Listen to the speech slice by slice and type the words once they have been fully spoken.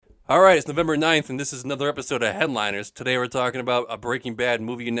All right, it's November 9th, and this is another episode of Headliners. Today we're talking about a Breaking Bad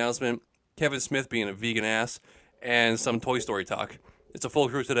movie announcement, Kevin Smith being a vegan ass, and some Toy Story talk. It's a full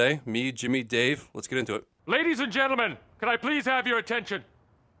crew today. Me, Jimmy, Dave. Let's get into it. Ladies and gentlemen, can I please have your attention?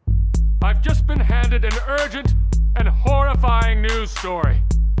 I've just been handed an urgent and horrifying news story.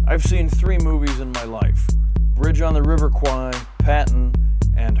 I've seen 3 movies in my life. Bridge on the River Kwai, Patton,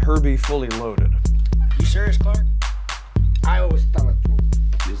 and Herbie Fully Loaded. You serious, Clark? I always tell it true.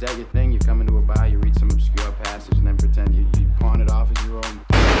 Is that your thing? You come into a bar, you read some obscure passage, and then pretend you pawn it off as your own?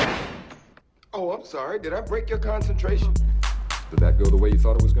 Oh, I'm sorry. Did I break your concentration? Did that go the way you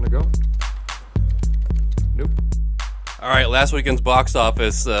thought it was going to go? Nope. All right, last weekend's box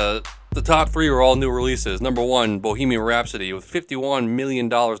office, the top 3 were all new releases. Number 1, Bohemian Rhapsody, with $51 million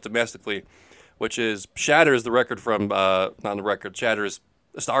domestically, which shatters the record from, shatters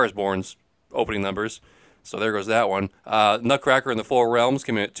A Star is Born's opening numbers. So there goes that one. Nutcracker in the Four Realms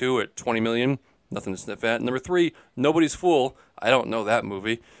came in at 2 at $20 million. Nothing to sniff at. Number 3, Nobody's Fool. I don't know that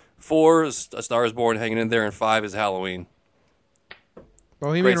movie. 4 is A Star is Born hanging in there, and 5 is Halloween.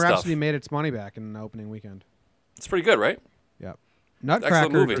 Bohemian Great Rhapsody stuff. made its money back in the opening weekend. It's pretty good, right? Yep. Excellent Nutcracker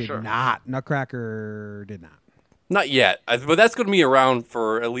movie. did Sure. not. Nutcracker did not. Not yet, but that's going to be around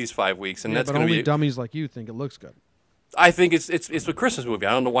for at least 5 weeks, and Yeah, that's but going to only be. dummies like you think it looks good. I think it's a Christmas movie.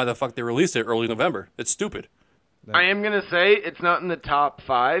 I don't know why the fuck they released it early November. It's stupid. I am going to say it's not in the top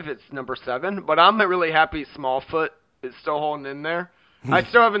 5. It's number 7. But I'm really happy Smallfoot is still holding in there. I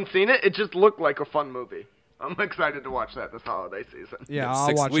still haven't seen it. It just looked like a fun movie. I'm excited to watch that this holiday season. Yeah, It's I'll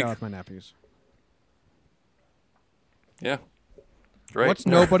 6 watch weeks. that with my nephews. Yeah. Great. What's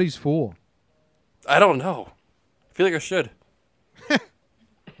Nobody's Fool? I don't know. I feel like I should.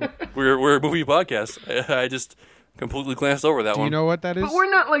 we're a movie podcast. I just completely glanced over that Do one. you know what that is? But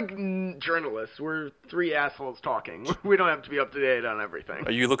we're not like journalists. We're 3 assholes talking. We don't have to be up to date on everything.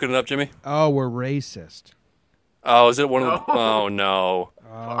 Are you looking it up, Jimmy? Oh, we're racist. Oh, is it one of the... Oh, no.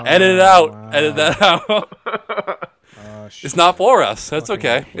 Edit it out. Edit that out. It's not for us. That's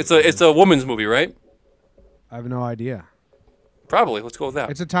okay. It's a woman's movie, right? I have no idea. Probably. Let's go with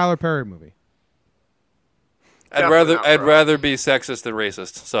that. It's a Tyler Perry movie. I'd rather be sexist than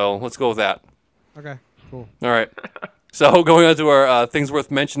racist. So let's go with that. Okay, cool. All right. So going on to our things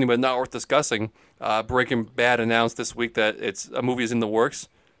worth mentioning but not worth discussing. Breaking Bad announced this week that a movie is in the works.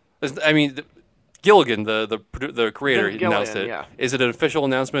 Gilligan, the creator, Vince announced Gilligan, it. yeah. Is it an official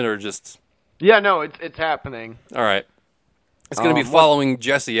announcement or just? Yeah, no, it's happening. All right. It's going to be following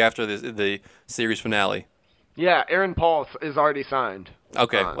Jesse after the series finale. Yeah, Aaron Paul is already signed.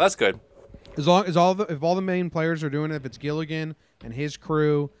 Okay, well, that's good. If all the main players are doing it, if it's Gilligan and his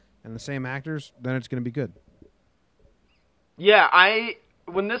crew and the same actors, then it's going to be good. Yeah,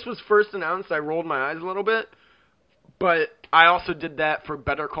 when this was first announced, I rolled my eyes a little bit, but I also did that for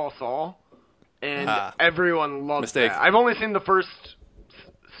Better Call Saul, and everyone loves Mistake. that. I've only seen the first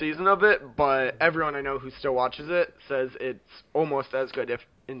season of it, but everyone I know who still watches it says it's almost as good,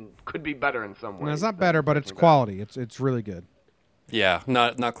 and could be better in some ways. No, it's not better, but it's quality. It's really good. Yeah,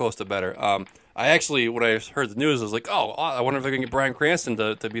 not close to better. I actually, when I heard the news, I was like, oh, I wonder if they're going to get Bryan Cranston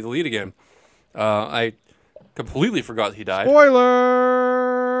to be the lead again. I completely forgot he died.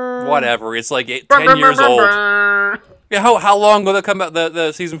 Spoiler! Whatever. It's like 10 years old. Yeah, how long ago that come out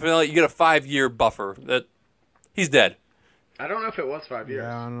the season finale? You get a 5-year buffer. He's dead. I don't know if it was 5 years.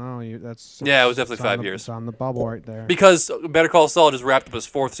 Yeah, I don't know. It was definitely 5 years. It's on the bubble right there. Because Better Call Saul just wrapped up his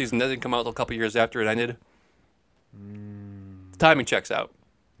 4th season. That didn't come out until a couple years after it ended. Timing checks out.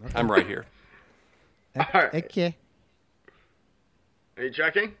 Okay. I'm right here. Okay. Are you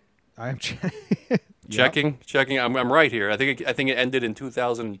checking? I'm checking. I'm right here. I think it ended in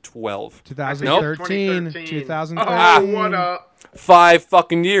 2012. 2013. Nope. 2013. Oh, what up? 5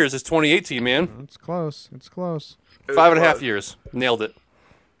 fucking years. It's 2018, man. It's close. 5.5 years. Nailed it.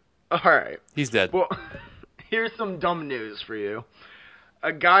 All right. He's dead. Well, here's some dumb news for you.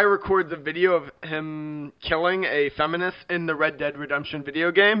 A guy records a video of him killing a feminist in the Red Dead Redemption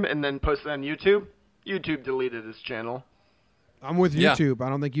video game and then posts it on YouTube. YouTube deleted his channel. I'm with YouTube. I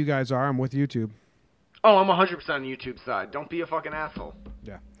don't think you guys are. I'm with YouTube. Oh, I'm 100% on YouTube's side. Don't be a fucking asshole.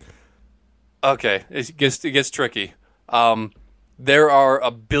 Yeah. Okay. It gets tricky. There are a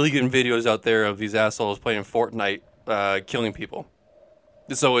billion videos out there of these assholes playing Fortnite killing people.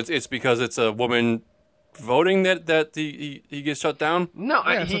 So it's because it's a woman voting that he gets shut down? No,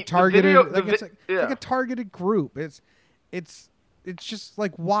 yeah, it's a targeted. It's like a targeted group. It's just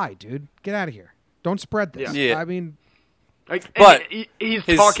like, why, dude? Get out of here. Don't spread this. Yeah. I mean, Like, But he's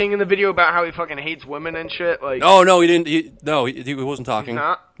his- talking in the video about how he fucking hates women and shit. Like, No, he didn't. He wasn't talking. He's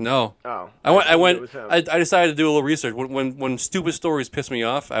not? No. Oh, I it was him. decided to do a little research. When stupid stories piss me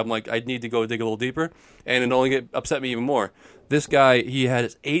off, I'm like, I need to go dig a little deeper, and it only upset me even more. This guy, he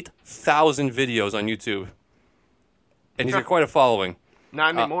has 8,000 videos on YouTube, and he's got quite a following.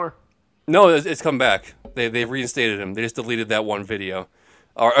 Not anymore. No, it's come back. They've reinstated him. They just deleted that one video,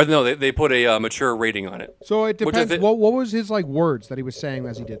 or no, they put a mature rating on it. So it Which I depends. thi- What was his like words that he was saying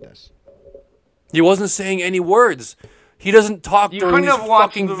as he did this? He wasn't saying any words. He doesn't talk You during couldn't these have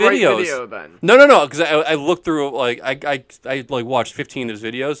watched fucking the right videos. video then. No, because I looked through I watched 15 of his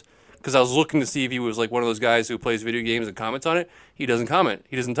videos because I was looking to see if he was like one of those guys who plays video games and comments on it. He doesn't comment.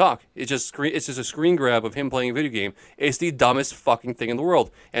 He doesn't talk. It's just a screen grab of him playing a video game. It's the dumbest fucking thing in the world.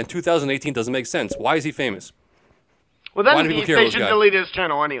 And 2018 doesn't make sense. Why is he famous? Well, Why then do people they care about this should guy? delete his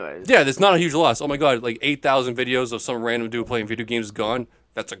channel anyways. Yeah, that's not a huge loss. Oh my god, like 8,000 videos of some random dude playing video games is gone.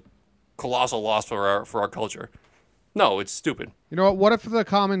 That's a colossal loss for our culture. No, it's stupid. You know what? What if the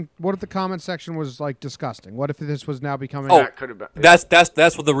comment section was like disgusting? What if this was now becoming? Oh, That could have been.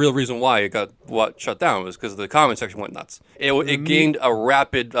 That's what the real reason why it got shut down was because the comment section went nuts. It gained a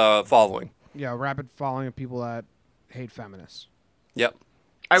rapid following. Yeah, rapid following of people that hate feminists. Yep.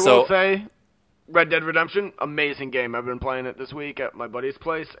 I So- will say, Red Dead Redemption, amazing game. I've been playing it this week at my buddy's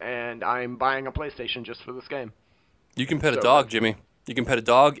place, and I'm buying a PlayStation just for this game. You can pet a So dog, good. Jimmy. You can pet a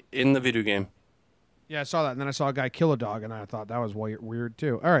dog in the video game. Yeah, I saw that, and then I saw a guy kill a dog, and I thought that was weird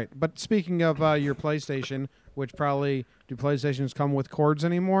too. All right, but speaking of your PlayStation, which probably do PlayStations come with cords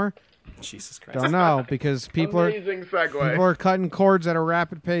anymore? Jesus Christ. Don't know because people Amazing segue. are cutting cords at a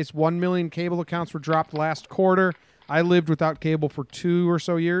rapid pace. 1 million cable accounts were dropped last quarter. I lived without cable for 2 or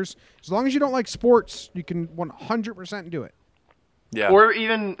so years. As long as you don't like sports, you can 100% do it. Yeah. Or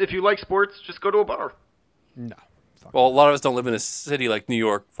even if you like sports, just go to a bar. No. Well, a lot of us don't live in a city like New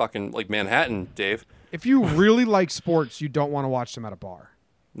York, fucking like Manhattan, Dave. If you really like sports, you don't want to watch them at a bar.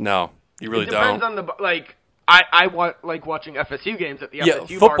 No, you really It depends don't. on the like. I like watching FSU games at the Yeah,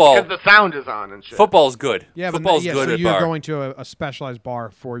 FSU football- bar because the sound is on and shit. Football's good. Yeah, Football's but good so at you're bar. going to a specialized bar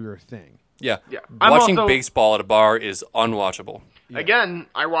for your thing. Yeah. Yeah. I'm Watching also- baseball at a bar is unwatchable. Again,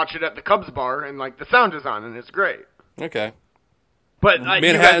 I watch it at the Cubs bar and like the sound is on and it's great. Okay. But you guys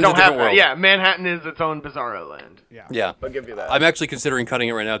Manhattan's don't a have different world. Yeah, Manhattan is its own bizarro land. Yeah. I'll give you that. I'm actually considering cutting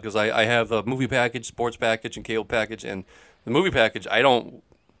it right now because I have a movie package, sports package, and cable package. And the movie package,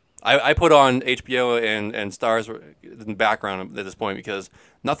 I put on HBO and Stars in the background at this point because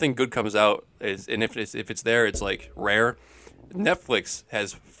nothing good comes out. And if it's there, it's like rare. Netflix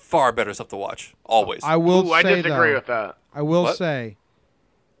has far better stuff to watch, always. I will Ooh, I say disagree though, with that. I will What? say,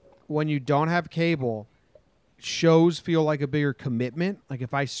 when you don't have cable, shows feel like a bigger commitment. Like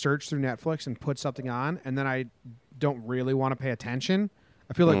if I search through Netflix and put something on, and then I don't really want to pay attention,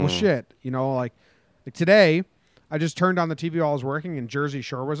 I feel like, well, shit. You know, like today, I just turned on the TV while I was working, and Jersey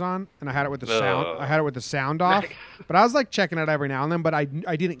Shore was on, and I had it with the sound. I had it with the sound off, but I was like checking it every now and then. But I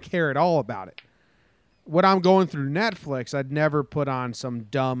didn't care at all about it. When I'm going through Netflix, I'd never put on some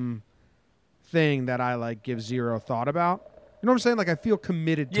dumb thing that I like give zero thought about. You know what I'm saying? Like I feel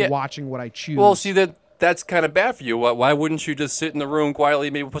committed to Yeah. watching what I choose. Well, see that's kind of bad for you. Why wouldn't you just sit in the room quietly,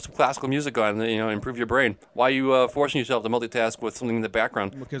 maybe put some classical music on, improve your brain? Why are you forcing yourself to multitask with something in the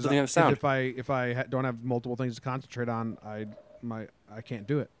background? because Doesn't have sound. if I don't have multiple things to concentrate on, I can't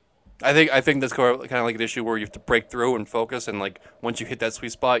do it. I think that's kind of like an issue where you have to break through and focus, and like once you hit that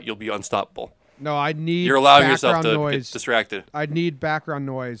sweet spot, you'll be unstoppable. No, I need. You're allowing yourself background to noise. get distracted. I need background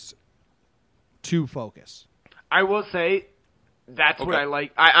noise to focus. I will say that's what Okay. I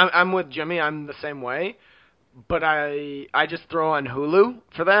like. I'm with Jimmy. I'm the same way. But I just throw on Hulu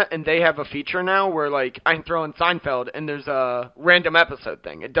for that, and they have a feature now where like I can throw in Seinfeld, and there's a random episode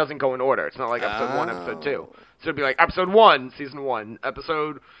thing. It doesn't go in order. It's not like episode 1, episode 2. So it'd be like episode 1, season 1,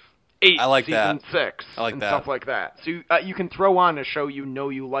 episode 8, I like season that. 6, I like and that. stuff like that. So you can throw on a show you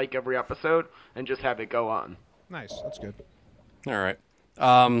like every episode, and just have it go on. Nice, that's good. All right.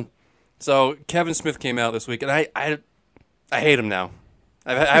 So Kevin Smith came out this week, and I hate him now.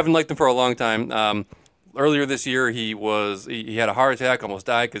 I haven't liked him for a long time. Earlier this year, he had a heart attack, almost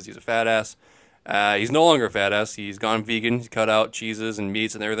died because he's a fat ass. He's no longer a fat ass. He's gone vegan. He's cut out cheeses and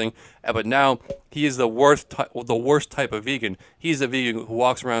meats and everything. But now he is the worst type of vegan. He's a vegan who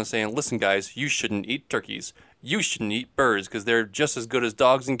walks around saying, "Listen, guys, you shouldn't eat turkeys. You shouldn't eat birds because they're just as good as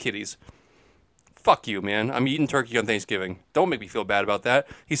dogs and kitties." Fuck you, man. I'm eating turkey on Thanksgiving. Don't make me feel bad about that.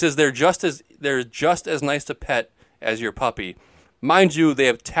 He says they're just as nice to pet as your puppy. Mind you, they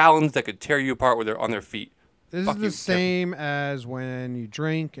have talons that could tear you apart on their feet. This Fuck is you, the same as when you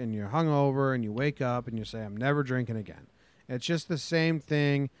drink and you're hungover and you wake up and you say, "I'm never drinking again." It's just the same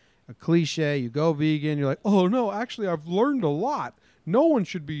thing, a cliche. You go vegan, you're like, oh no, actually I've learned a lot. No one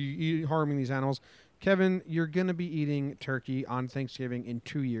should be harming these animals. Kevin, you're going to be eating turkey on Thanksgiving in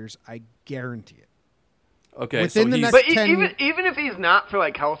 2 years. I guarantee it. Okay, Within so the he's next But 10 even if he's not for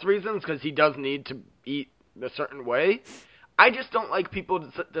like health reasons, because he does need to eat a certain way, I just don't like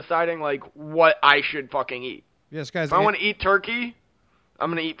people deciding like what I should fucking eat. Yes, guys. If I want to eat turkey, I'm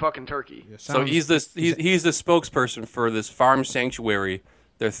gonna eat fucking turkey. So he's the spokesperson for this farm sanctuary,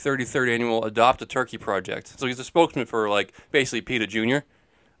 their 33rd annual Adopt a Turkey project. So he's the spokesman for like basically PETA Jr.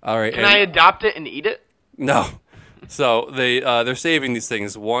 All right. Can I adopt it and eat it? No. So they're saving these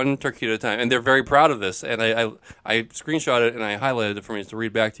things one turkey at a time, and they're very proud of this. And I screenshot it and I highlighted it for me to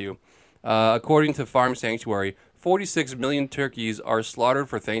read back to you. According to Farm Sanctuary, 46 million turkeys are slaughtered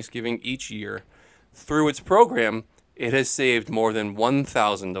for Thanksgiving each year. Through its program, it has saved more than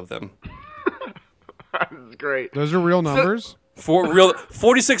 1,000 of them. That's great. Those are real numbers.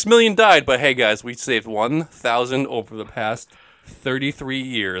 46 million died, but hey guys, we saved 1,000 over the past 33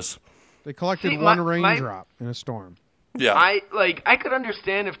 years. They collected See, one my- raindrop in a storm. Yeah. I could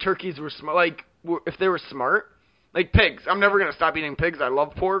understand if turkeys were smart, like if they were smart, like pigs. I'm never gonna stop eating pigs. I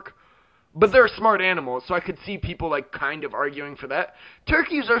love pork, but they're smart animals, so I could see people like kind of arguing for that.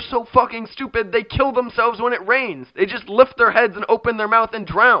 Turkeys are so fucking stupid. They kill themselves when it rains. They just lift their heads and open their mouth and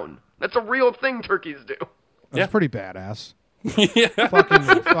drown. That's a real thing turkeys do. That's Yeah. pretty badass. Yeah.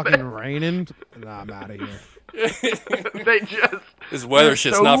 fucking raining. Nah, I'm out of here. They just This weather they're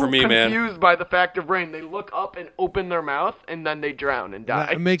shit's so not for me, man. confused by the fact of rain. They look up and open their mouth, and then they drown and die.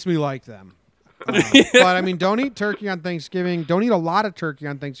 That makes me like them. But I mean, don't eat turkey on Thanksgiving. Don't eat a lot of turkey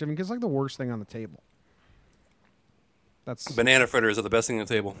on Thanksgiving because it's like the worst thing on the table. That's Banana fritters are the best thing on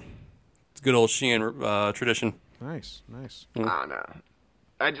the table. It's good old Sheehan tradition. nice, nice. Ah, no.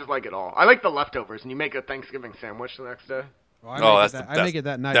 I just like it all. I like the leftovers, and you make a Thanksgiving sandwich the next day. Well, that's the I best. make it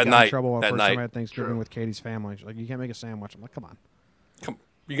that night. That Got night. in trouble That first night. time I had Thanksgiving True. with Katie's family. She's like, you can't make a sandwich. I'm like, come on. Come,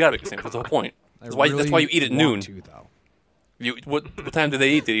 you gotta make the same. That's the whole point. That's I why really you eat at want noon. to, though. What time do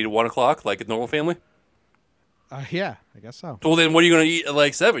they eat? They eat at 1 o'clock, like a normal family. Yeah, I guess so. Well, then what are you gonna eat at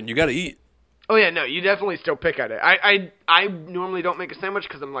like 7? You gotta eat. Oh yeah, no, you definitely still pick at it. I normally don't make a sandwich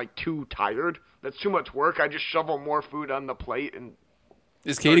because I'm like too tired. That's too much work. I just shovel more food on the plate and.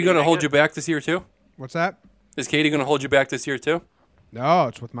 Is Katie gonna eating hold it. you back this year too? What's that? Is Katie gonna hold you back this year too? No,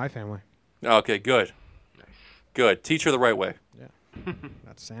 it's with my family. Okay, good. Good. Teach her the right way.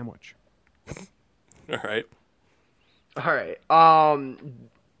 That's sandwich. All right. All right.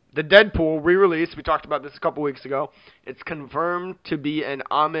 The Deadpool re-release. We talked about this a couple weeks ago. It's confirmed to be an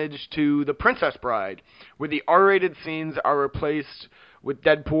homage to The Princess Bride, where the R-rated scenes are replaced with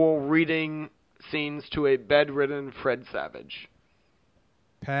Deadpool reading scenes to a bedridden Fred Savage.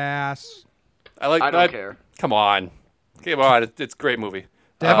 Pass. I don't care. Come on. It's a great movie.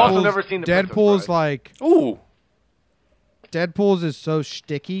 I've also never seen The Princess Deadpool's Bride. like Ooh. Deadpool's is so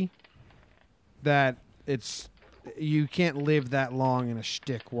sticky that you can't live that long in a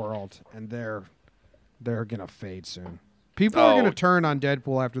shtick world, and they're gonna fade soon. People are gonna turn on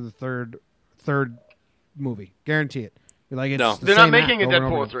Deadpool after the third movie. Guarantee it. Be like, it's No. the They're not same making a act over and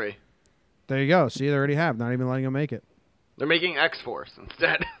over Deadpool again. 3. There you go. See, they already have. Not even letting them make it. They're making X-Force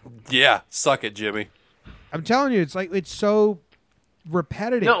instead. Yeah. Suck it, Jimmy. I'm telling you, it's so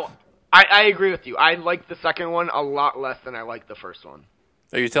repetitive. No, I agree with you. I like the second one a lot less than I like the first one.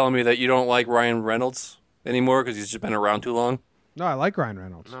 Are you telling me that you don't like Ryan Reynolds anymore because he's just been around too long? No, I like Ryan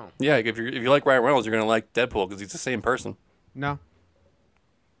Reynolds. No. Yeah. If you like Ryan Reynolds, you're gonna like Deadpool because he's the same person. No.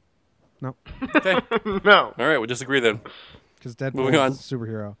 Okay. No. All right. We'll disagree then. Because Deadpool Moving on. is a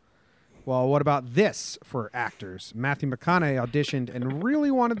superhero. Well, what about this for actors? Matthew McConaughey auditioned and really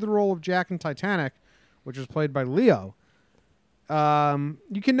wanted the role of Jack in Titanic, which was played by Leo.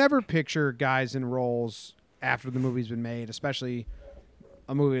 You can never picture guys in roles after the movie's been made, especially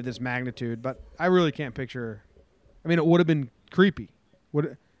a movie of this magnitude. But I really can't picture. I mean, it would have been creepy. It would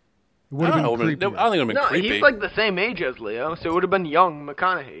have been creepy. I don't think it would have been No, creepy. he's like the same age as Leo, so it would have been young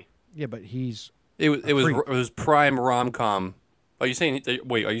McConaughey. Yeah, but he's It was creep. it was prime rom com. Are you saying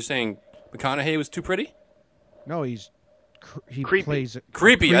McConaughey was too pretty? no, he Creepy. plays a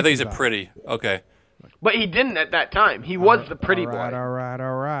Creepy. I think he said guy. pretty. Okay. But he didn't at that time. He was the pretty all right, boy.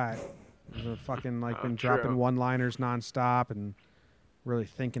 All right. He's a fucking been dropping true. one-liners nonstop and really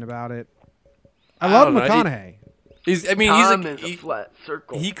thinking about it. I love don't know. McConaughey. Time He's is a flat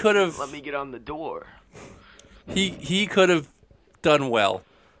circle. he could have Let me get on the door. he could have done well.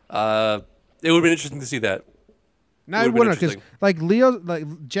 It would have been interesting to see that. No, Would've it been wouldn't because interesting.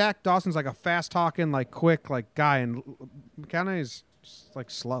 like Jack Dawson's like a fast-talking, like quick, like guy, and McConaughey's It's like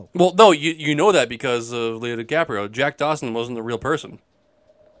slow. Well, no, you know that because of Leo DiCaprio. Jack Dawson wasn't a real person.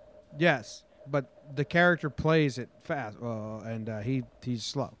 Yes, but the character plays it fast, and he's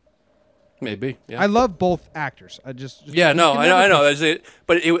slow. Maybe. Yeah. I love both actors. I just Yeah. No. I know. That's it.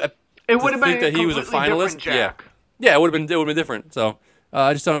 But it It would have been that he was a completely finalist. different Jack. Yeah. It would have been different. So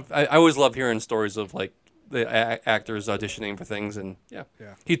I just don't. I always love hearing stories of like the actors auditioning for things, and yeah.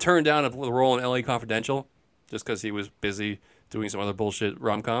 He turned down a role in L.A. Confidential just because he was busy doing some other bullshit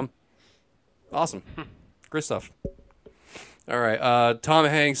rom-com. Awesome. Great stuff. All right. Tom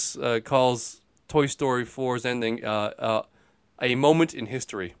Hanks calls Toy Story 4's ending a moment in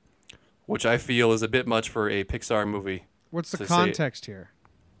history, which I feel is a bit much for a Pixar movie. What's the to context here?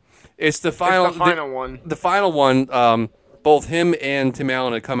 It's the final, It's the final one. The final one. Both him and Tim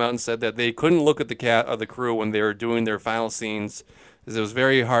Allen had come out and said that they couldn't look at the crew when they were doing their final scenes, because it was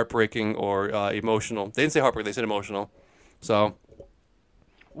very heartbreaking or emotional. They didn't say heartbreaking; they said emotional. So,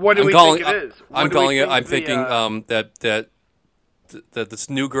 What do I'm we calling, think it is? I'm What do we calling it. think I'm the, thinking that this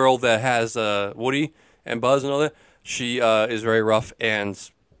new girl that has Woody and Buzz and all that, she is very rough, and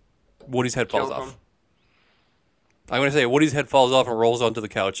Woody's head falls kills off. him. I'm going to say Woody's head falls off and rolls onto the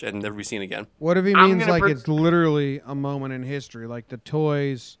couch and never be seen again. What if he I'm means gonna like it's literally a moment in history, like the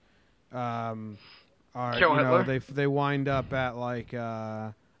toys are Kill Hitler? they wind up at like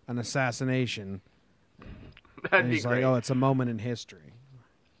an assassination. That'd And be he's great. like, oh, it's a moment in history.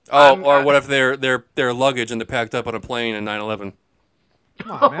 Oh, or what if their luggage and they're packed up on a plane in 9/11?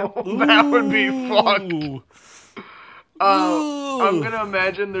 Come on, man. That would be fucked. I'm gonna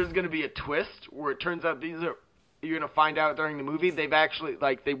imagine there's gonna be a twist where it turns out you're gonna find out during the movie they've actually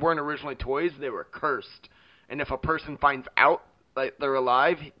they weren't originally toys, they were cursed. And if a person finds out like they're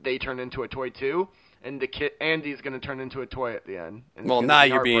alive, they turn into a toy too. And the kid Andy's gonna turn into a toy at the end. And it's Well, gonna now be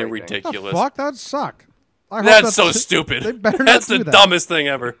you're being heartbreaking. ridiculous. The fuck? That'd suck. I hope That's so stupid. They better not That's do the that. dumbest thing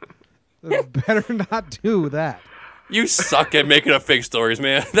ever. They better not do that. You suck at making up fake stories,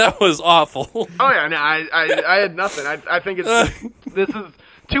 man. That was awful. Oh yeah, no, I had nothing. I think it's this is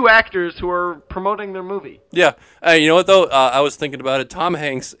two actors who are promoting their movie. Yeah. You know what, though? I was thinking about it. Tom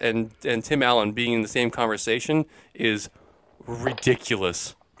Hanks and Tim Allen being in the same conversation is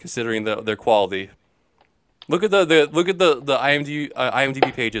ridiculous, considering their quality. Look at the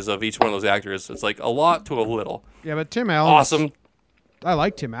IMDb pages of each one of those actors. It's like a lot to a little. Yeah, but Tim Allen. Awesome, I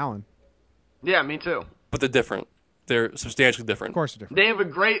like Tim Allen. Yeah, me too. but they're different. They're substantially different. Of course, they're different. They have a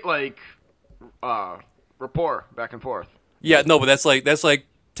great rapport back and forth. Yeah, no, but that's like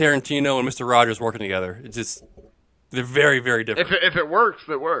Tarantino and Mr. Rogers working together. It's just they're very, very different. If it works,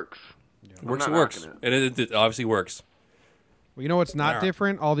 it works. It works, I'm it not works, knocking and it obviously works. Well, you know what's not Yeah.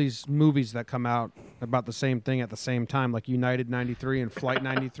 different? All these movies that come out about the same thing at the same time, like United 93 and Flight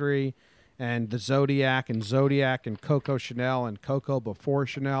 93, and the Zodiac and Coco Chanel and Coco before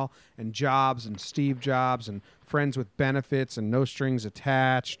Chanel, and Jobs and Steve Jobs and Friends with Benefits and No Strings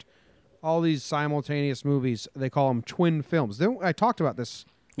Attached. All these simultaneous movies, they call them twin films. I talked about this.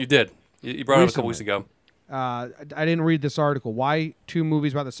 You did. You brought it up a couple weeks Recently. ago. I didn't read this article. Why two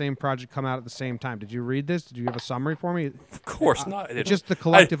movies about the same project come out at the same time? Did you read this? Did you have a summary for me? Of course not. I didn't. Just the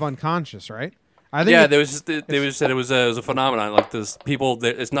collective unconscious, right? I think Yeah, it- they just said it was a phenomenon. Like this, people,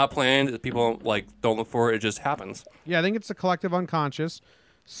 it's not planned. People like don't look for it. It just happens. Yeah, I think it's the collective unconscious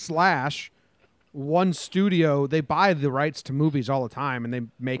 / one studio. They buy the rights to movies all the time, and they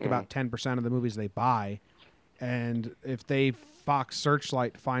make about 10% of the movies they buy. And if Fox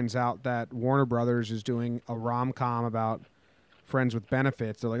Searchlight finds out that Warner Brothers is doing a rom-com about friends with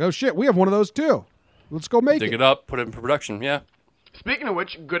benefits, they're like, oh shit, we have one of those too. Let's go make Dig it. it up, put it in production. Yeah. Speaking of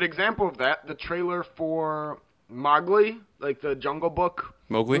which, good example of that, the trailer for Mowgli, like the Jungle Book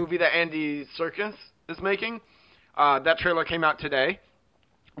Mowgli? movie that Andy Serkis is making. That trailer came out today.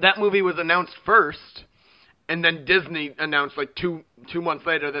 That movie was announced first, and then Disney announced like two months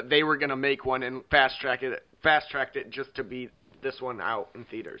later that they were going to make one and fast-tracked it just to be this one out in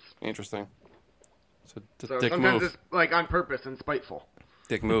theaters. Interesting. So So dick sometimes move. it's like on purpose and spiteful.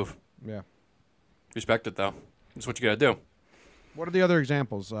 Dick move. Yeah. Respect it though. That's what you gotta do. What are the other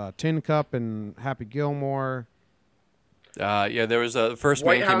examples? Tin Cup and Happy Gilmore. Yeah, there was the first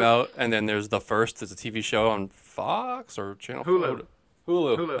White Man came House- out, and then there's the first. It's a TV show on Fox or Channel Hulu.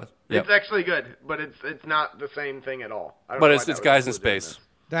 Hulu. Hulu. Yep. It's actually good, but it's not the same thing at all. I don't But know it's why that guys in was doing space. this.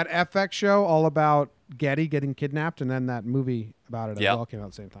 That FX show all about Getty getting kidnapped, and then that movie about it as Yep. well came out at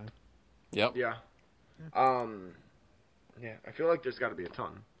the same time. Yep. Yeah. Yeah, I feel like there's got to be a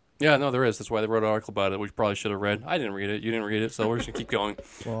ton. Yeah, no, there is. That's why they wrote an article about it, which probably should have read. I didn't read it. You didn't read it, so we're just going to keep going.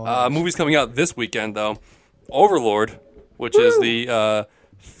 Well, Movies coming out this weekend, though. Overlord, which is the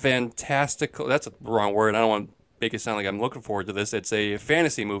fantastical... That's a wrong word. I don't want make it sound like I'm looking forward to this. It's a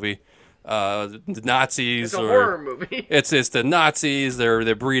fantasy movie. The Nazis. It's a horror movie. It's the Nazis.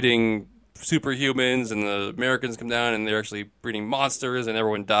 They're breeding superhumans, and the Americans come down, and they're actually breeding monsters, and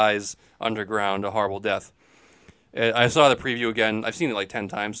everyone dies underground a horrible death. I saw the preview again. I've seen it like 10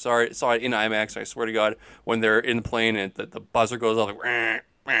 times. Saw it in IMAX. I swear to God, when they're in the plane and the buzzer goes off, like,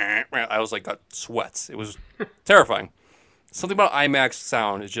 I was like, got sweats. It was terrifying. Something about IMAX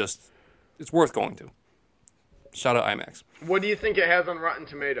sound is just, it's worth going to. Shout out IMAX. What do you think it has on Rotten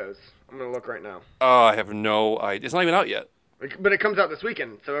Tomatoes? I'm going to look right now. Oh, I have no idea. It's not even out yet. But it comes out this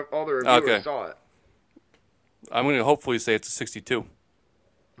weekend, so all the reviewers saw it. I'm going to hopefully say it's a 62.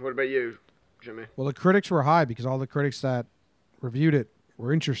 What about you, Jimmy? Well, the critics were high because all the critics that reviewed it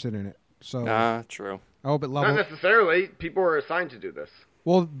were interested in it. So True. I hope it Not leveled. necessarily. People were assigned to do this.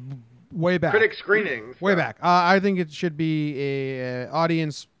 Well, way back. Critic screenings. Way back. I think it should be a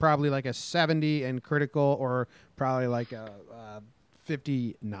audience probably like a 70 and critical, or probably like a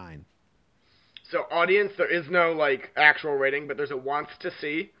 59. So audience, there is no like actual rating, but there's a wants to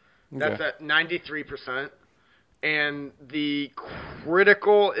see. That's Okay. at 93%. And the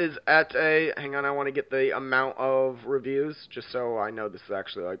critical is at a, hang on, I want to get the amount of reviews just so I know this is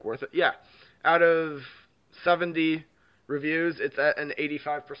actually like worth it. Yeah. Out of 70 reviews, it's at an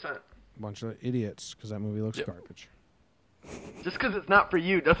 85%. Bunch of idiots because that movie looks garbage. Just because it's not for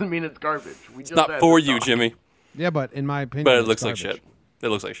you doesn't mean it's garbage. We just It's not said for it's you, not. Jimmy. Yeah, but in my opinion, But it it's looks like garbage. shit. It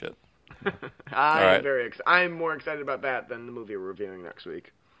looks like shit. I'm right. I'm more excited about that than the movie we're reviewing next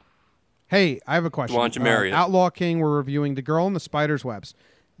week. Hey, I have a question. Why don't you marry it? Outlaw King, we're reviewing The Girl in the Spider's Webs.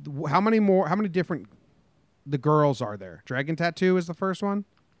 How many different The Girls are there? Dragon Tattoo is the first one?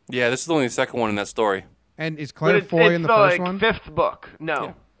 Yeah, this is only the second one in that story. And is But Claire it's Foy in the first like one? fifth book. No.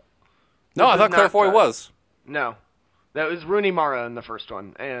 Yeah. No, I This thought is Claire not Foy that. was. No. That was Rooney Mara in the first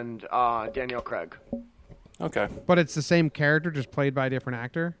one, and Daniel Craig. Okay. But it's the same character, just played by a different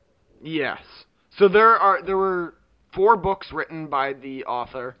actor? Yes. So there were 4 books written by the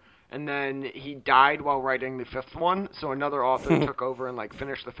author, and then he died while writing the 5th one. So another author took over and like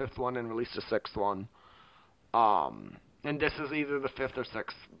finished the 5th one and released a 6th one. And this is either the 5th or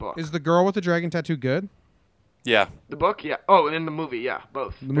 6th book. Is The Girl with the Dragon Tattoo good? Yeah. The book? Yeah. Oh, and then the movie, yeah,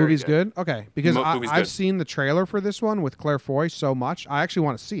 both. The Very movie's good? Okay. Because Movie's I've good. seen the trailer for this one with Claire Foy so much. I actually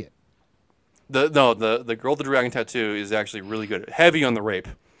want to see it. The girl with the dragon tattoo is actually really good. Heavy on the rape.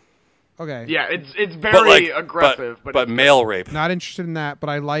 Okay. Yeah, it's But very like aggressive, but it's male rape. Not interested in that, but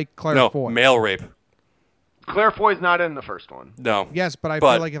I like Claire No, Foy. male rape. Claire Foy's not in the first one. No. Yes, but I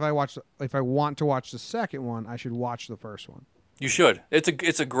But- feel like if I want to watch the second one, I should watch the first one. You should.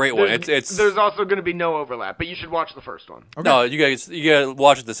 It's a great one. There's also going to be no overlap, but you should watch the first one. No, you gotta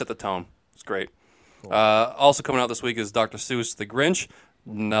watch it to set the tone. It's great. Also coming out this week is Dr. Seuss The Grinch.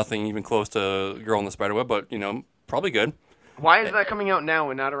 Nothing even close to Girl in the Spiderweb, but probably good. Why is that coming out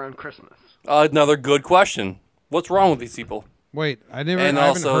now and not around Christmas? Another good question. What's wrong with these people? Wait, I And haven't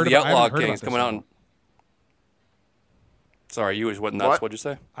also heard the about- I Outlaw haven't heard King is about this coming out. one. Sorry, you went nuts. What? What'd you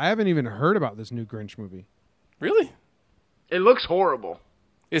say? I haven't even heard about this new Grinch movie. Really? It looks horrible.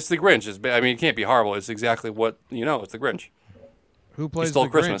 It's The Grinch. It can't be horrible. It's exactly what It's The Grinch. Who plays stole the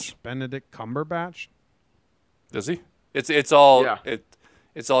Christmas. Grinch? Benedict Cumberbatch? Does he? It's all Yeah.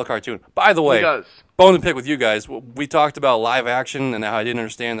 it's all cartoon. By the way, He does. bone to pick with you guys. We talked about live action and how I didn't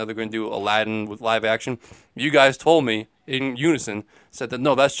understand that they're going to do Aladdin with live action. You guys told me in unison, said that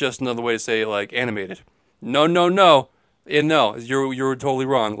no, that's just another way to say like animated. No. And no, you're totally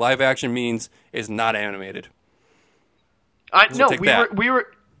wrong. Live action means it's not animated. No, take we that.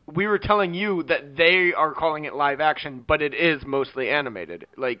 were telling you that they are calling it live action, but it is mostly animated.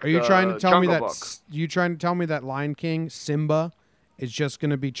 Like Are you trying to tell me Jungle that? Book. You trying to tell me that Lion King Simba is just going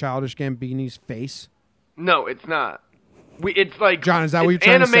to be Childish Gambini's face? No, it's not. It's like John, is that what it's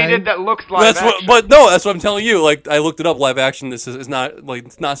you're trying to say? animated that looks live That's action. what. But no, that's what I'm telling you. Like I looked it up. Live action. This is not like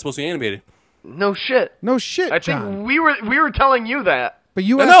it's not supposed to be animated. No shit. No shit, I John. think we were telling you that. But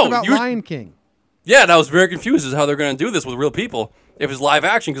you No, asked about you're- Lion King. Yeah, and I was very confused as how they're going to do this with real people. If it's live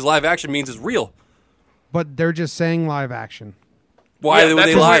action, because live action means it's real. But they're just saying live action. Why Yeah, would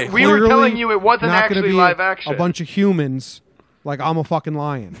they that's lie? what we were Clearly telling you it wasn't not gonna actually be live action. A bunch of humans, like I'm a fucking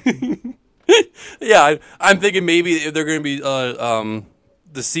lion. Yeah, I'm thinking maybe they're going to be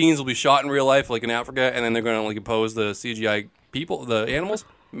the scenes will be shot in real life, like in Africa, and then they're going to like impose the CGI people, the animals.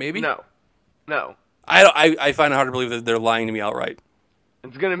 Maybe. No. I find it hard to believe that they're lying to me outright.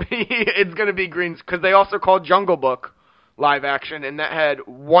 It's gonna be green because they also called Jungle Book live action, and that had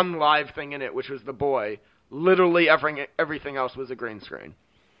one live thing in it, which was the boy. Literally everything else was a green screen.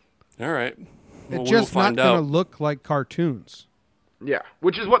 All right. Well, It's we'll just not find going to out. look like cartoons. Yeah,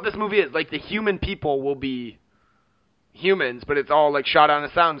 which is what this movie is. Like the human people will be humans, but it's all like shot on a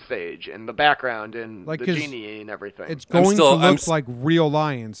soundstage and the background and Like, the 'cause genie and everything. It's going still- to I'm look s- like real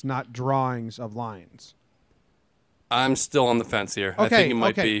lions, not drawings of lions. I'm still on the fence here. Okay, I think it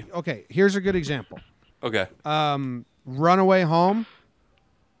might okay, be. okay. Here's a good example. Okay. Runaway Home.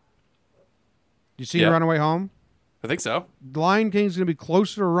 You see Yeah. Runaway Home? I think so. Lion King's going to be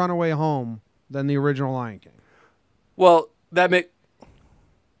closer to Runaway Home than the original Lion King. Well, that make.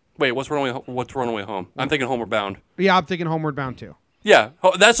 Wait, what's Runaway Home? I'm thinking Homeward Bound. Yeah, I'm thinking Homeward Bound too. Yeah,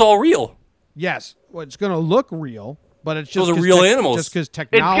 that's all real. Yes, well, it's going to look real, but it's just Those are 'cause real animals. Just because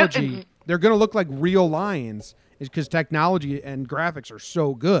technology, it's- they're going to look like real lions. Is because technology and graphics are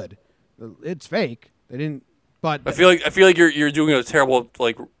so good. It's fake. They didn't. But I feel like you're doing a terrible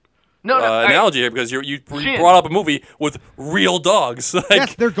analogy here because you Shin. brought up a movie with real dogs. Like,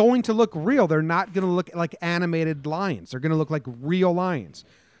 yes, they're going to look real. They're not going to look like animated lions. They're going to look like real lions.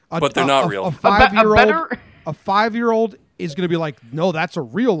 But they're not real. A 5-year-old, better- a 5-year-old is going to be like, no, that's a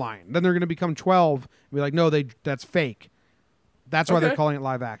real lion. Then they're going to become 12 and be like, no, that's fake. That's why they're Okay. calling it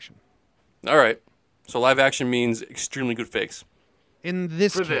live action. all right. So live action means extremely good fakes In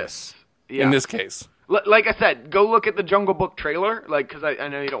this for case, this. Yeah. in this case. Like I said, go look at the Jungle Book trailer, like, because I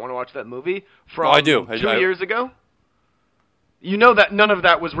know you don't want to watch that movie from I do. 2 years ago. You know that none of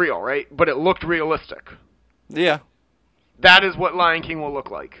that was real, right? But it looked realistic. Yeah. That is what Lion King will look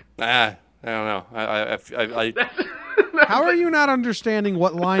like. I don't know. I how are you not understanding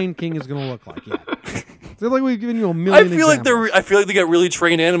what Lion King is going to look like yet? It's like we've given you a million feel like examples. I feel like they got really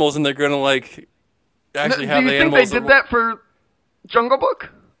trained animals and they're gonna like actually have Do the you think animals. they did that for Jungle Book?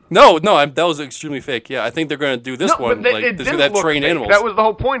 No, that was extremely fake. Yeah, I think they're gonna do this No, one. but Like it they didn't have look trained fake. animals. That was the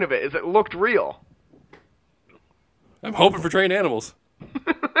whole point of it, is it looked real. I'm hoping for trained animals.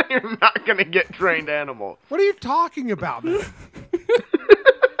 You're not going to get trained animals. What are you talking about, man?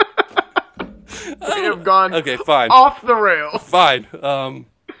 We have gone Okay, fine. off the rails. Fine.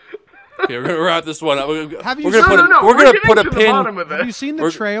 Okay, we're gonna wrap this one up. Have you We're gonna seen- put No, we're gonna getting put a to the pin bottom of Have this. you seen the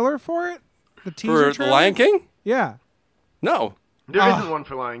We're- trailer for it? The teaser for the trailer? Lion King. Yeah. No, There isn't one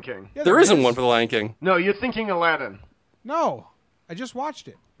for Lion King. Yeah, there isn't is. one for the Lion King. No, you're thinking Aladdin. No, I just watched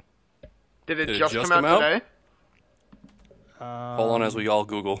it. Did it Did it just just come come out out? today? Hold on, as we all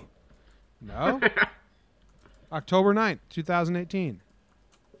Google. No. October 9th, 2018.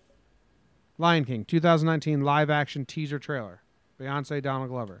 Lion King, 2019 live action teaser trailer. Beyonce, Donald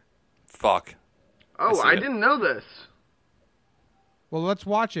Glover. Fuck. Oh, see I it. didn't know this. Well, let's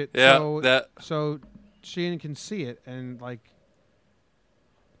watch it Yeah, so Shane can see it and like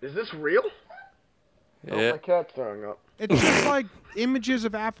Is this real? Oh, Yeah. my cat's throwing up. it's just like images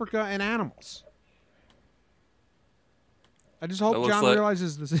of Africa and animals. I just hope That looks John like-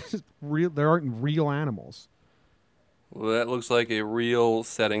 realizes this is real. There aren't real animals. Well, that looks like a real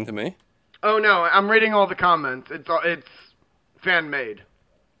setting to me. Oh no, I'm reading all the comments. It's fan made.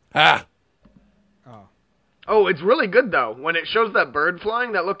 Ah. Oh, it's really good though. When it shows that bird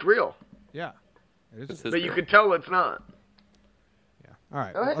flying, that looked real. Yeah. It is. This is But you real. could tell it's not. All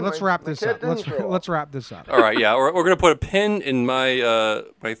right. Oh, hey, let's my- wrap my this cat up. didn't throw up. Let's wrap this up. All right, yeah, we're gonna put a pin in my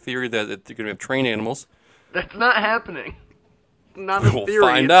my theory that they're gonna have trained animals. That's not happening. Not We a will theory.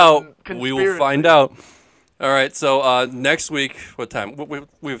 find it's a out. We will conspiracy. find out. All right, so next week, what time?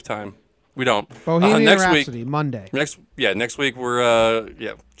 We have time. We don't. Bohemian next Rhapsody, week. Monday. Next week we're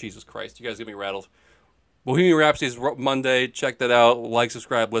Jesus Christ, you guys get me rattled. Bohemian Rhapsody is Monday. Check that out. Like,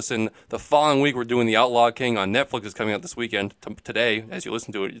 subscribe, listen. The following week we're doing The Outlaw King on Netflix. It's coming out this weekend. Today, as you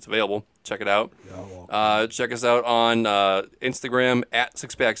listen to it, it's available. Check it out. Check us out on Instagram at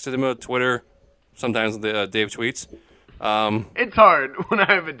Sixpack Cinema, Twitter. Sometimes the Dave tweets. It's hard when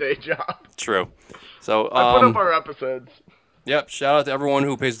I have a day job. True. So I put up our episodes. Yep. Shout out to everyone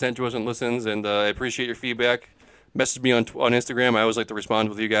who pays attention to us and listens, and I appreciate your feedback. Message me on Instagram. I always like to respond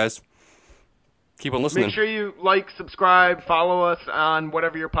with you guys. Keep on listening. Make sure you like, subscribe, follow us on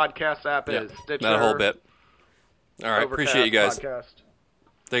whatever your podcast app Yeah, is. Stitcher, that whole bit. All right. Overcast Appreciate you guys. Podcast.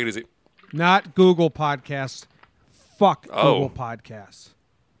 Take it easy. Not Google Podcasts. Fuck Oh. Google Podcasts.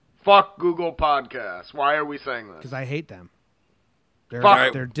 Fuck Google Podcasts. Why are we saying this? Because I hate them. They're,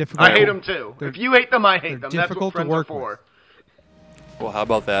 Fuck. they're difficult. I hate them too. They're- If you hate them, I they're hate them. That's what difficult to friends work are for. with. Well, how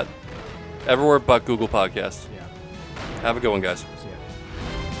about that? Everywhere but Google Podcasts. Yeah. Have a good one, guys. See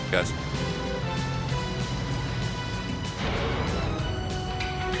ya. Guys.